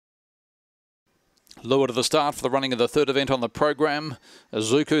Lure to the start for the running of the third event on the program.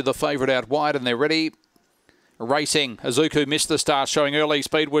 Azuku, the favourite, out wide, and they're ready. Racing. Azuku missed the start, showing early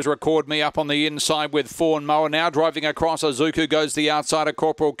speed was Record Me up on the inside with Fawn Mower. Now driving across, Azuku goes the outside of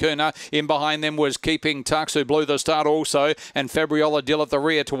Corporal Kuna. In behind them was Keeping Tux, who blew the start also, and Fabriola Dill at the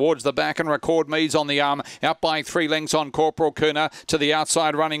rear towards the back, and Record Me's on the arm. Out by 3 lengths on Corporal Kuna. To the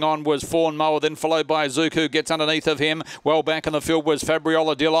outside running on was Fawn Mower, then followed by Azuku, gets underneath of him. Well back in the field was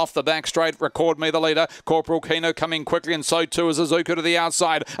Fabriola Dill off the back straight. Record Me the leader. Corporal Kuna coming quickly, and so too is Azuku to the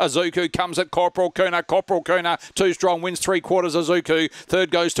outside. Azuku comes at Corporal Kuna. Corporal Kuna, too strong, wins 3/4 Azuku.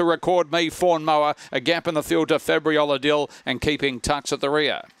 Third goes to Record Me, Fawn Mower. A gap in the field to Fabriola Dill, and Keeping Tux at the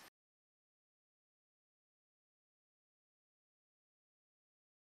rear.